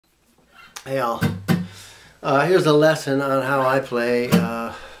Hey all, here's a lesson on how I play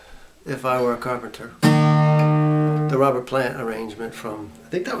If I Were a Carpenter. The Robert Plant arrangement from, I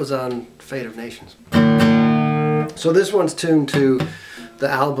think that was on Fate of Nations. So this one's tuned to the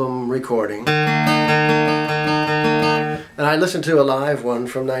album recording. And I listened to a live one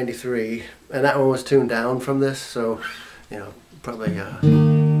from '93, and that one was tuned down from this, so, you know, probably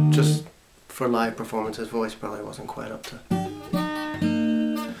just for live performance, his voice probably wasn't quite up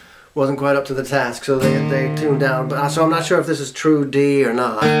to the task, so they tuned down. But so I'm not sure if this is true D or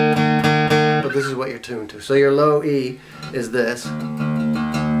not, but this is what you're tuned to. So your low E is this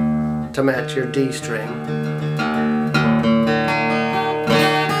to match your D string.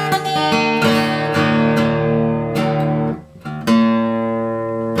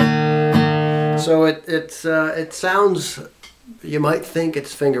 So it sounds, you might think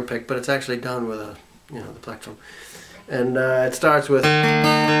it's fingerpicked, but it's actually done with a, you know, the plectrum. And it starts with it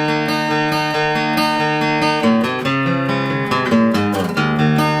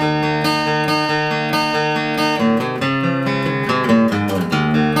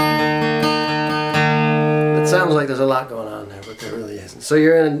sounds like there's a lot going on there, but there really isn't. So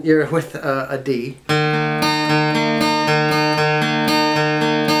you're with a D.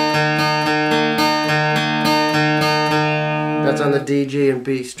 That's on the D, G, and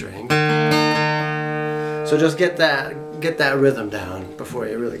B string. So just get that rhythm down before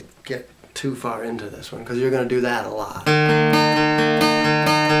you really get too far into this one, because you're going to do that a lot.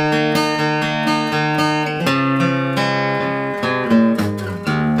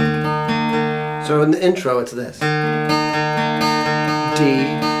 So in the intro it's this. D,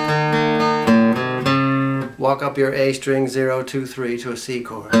 walk up your A string 0, 2, 3 to a C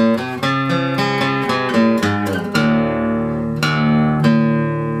chord.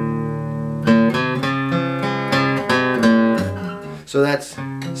 So that's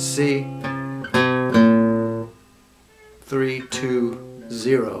C, 3, 2,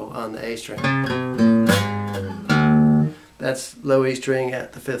 0 on the A string. That's low E string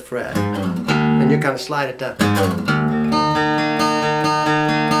at the 5th fret. And you kind of slide it down.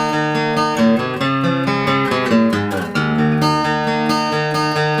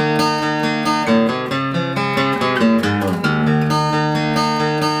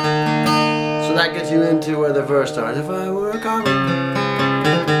 So that gets you into where the verse starts. If I were a carpenter.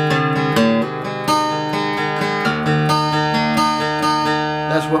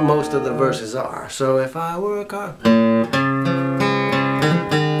 That's what most of the verses are. So if I were a carpenter.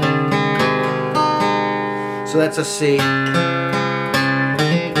 So that's a C.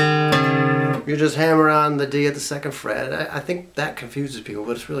 You just hammer on the D at the 2nd fret. I think that confuses people,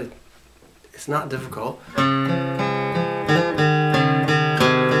 but it's not difficult.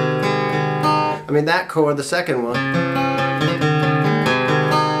 I mean, that chord, the second one,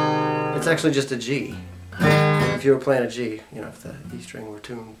 it's actually just a G. If you were playing a G, you know, if the E string were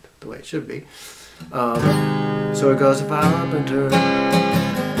tuned the way it should be. So it goes, if I were a carpenter, you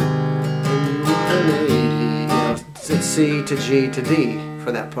know, it's C to G to D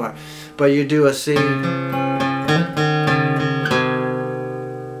for that part. But you do a C.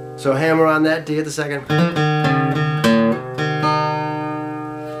 So hammer on that D at the 2nd.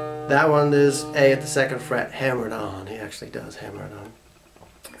 That one is A at the 2nd fret, hammered on. He actually does hammer it on.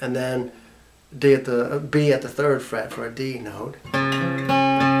 And then B at the 3rd fret for a D note.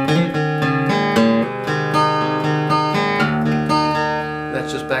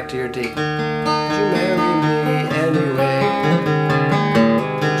 That's just back to your D. Would you marry me anyway?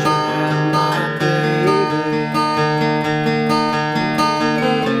 Would you have my baby?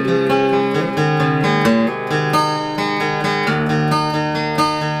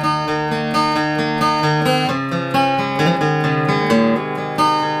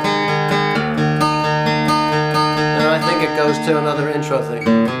 And I think it goes to another intro thing.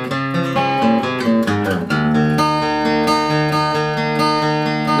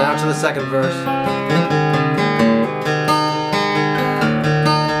 Now to the 2nd verse.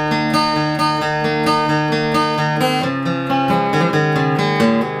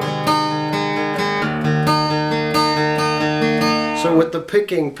 So with the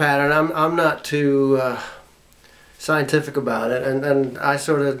picking pattern, I'm not too scientific about it, and I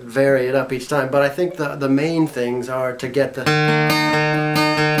sort of vary it up each time, but I think the main things are to get the,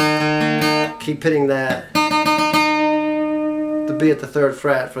 keep hitting that, the B at the 3rd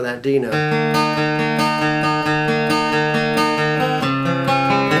fret for that D note.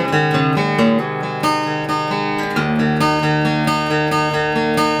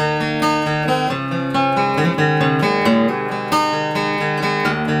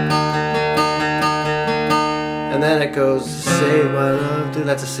 And then it goes, save my love to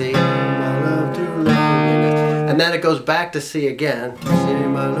that's a C. My love through loneliness. And then it goes back to C again. See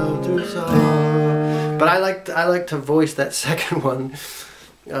my love through sorrow. But I like to voice that second one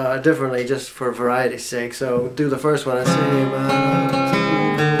differently, just for variety's sake. So do the first one and say my love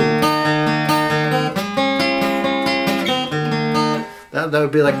through. That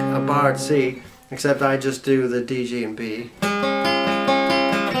would be like a barred C, except I just do the D, G, and B.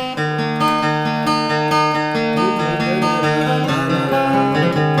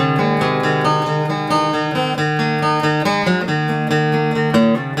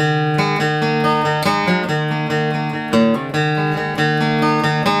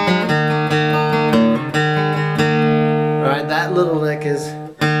 That little lick is,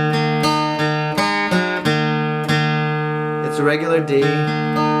 it's a regular D.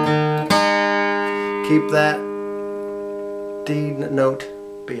 Keep that D note,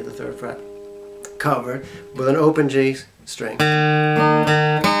 B at the 3rd fret, covered with an open G string.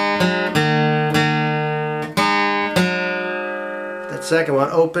 That second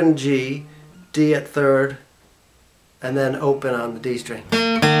one, open G, D at 3rd, and then open on the D string.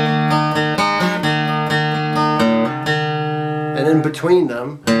 And in between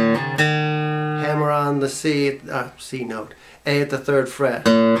them, hammer on the C note, A at the 3rd fret,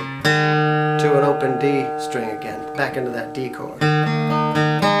 to an open D string again, back into that D chord.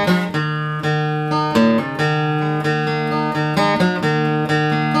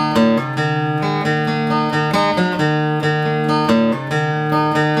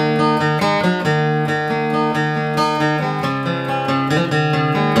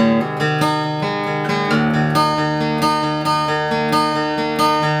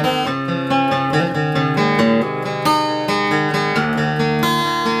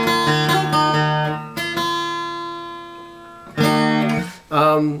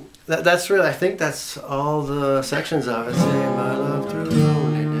 That's really, I think that's all the sections of it. Say my love through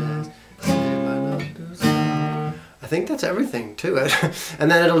loneliness, say my love through sorrow. I think that's everything to it.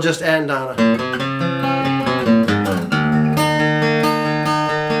 And then it'll just end on a...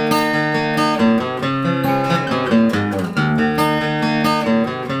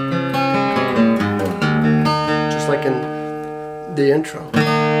 just like in the intro.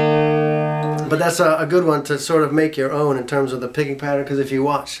 But that's a good one to sort of make your own in terms of the picking pattern, because if you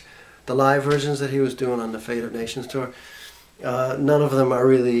watch the live versions that he was doing on the Fate of Nations tour, none of them are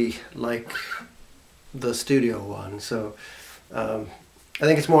really like the studio one. So I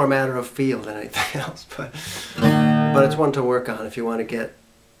think it's more a matter of feel than anything else. But it's one to work on if you want to get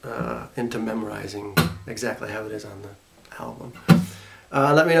into memorizing exactly how it is on the album.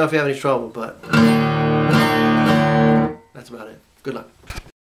 Let me know if you have any trouble, but that's about it. Good luck.